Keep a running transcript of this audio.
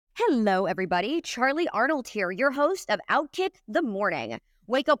Hello, everybody. Charly Arnolt here, your host of Outkick the Morning.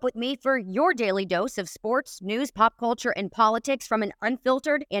 Wake up with me for your daily dose of sports, news, pop culture, and politics from an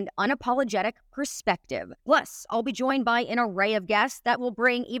unfiltered and unapologetic perspective. Plus, I'll be joined by an array of guests that will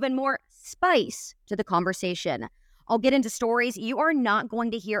bring even more spice to the conversation. I'll get into stories you are not going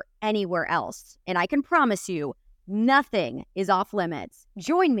to hear anywhere else, and I can promise you, nothing is off limits.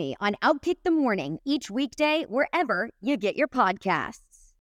 Join me on Outkick the Morning each weekday wherever you get your podcasts.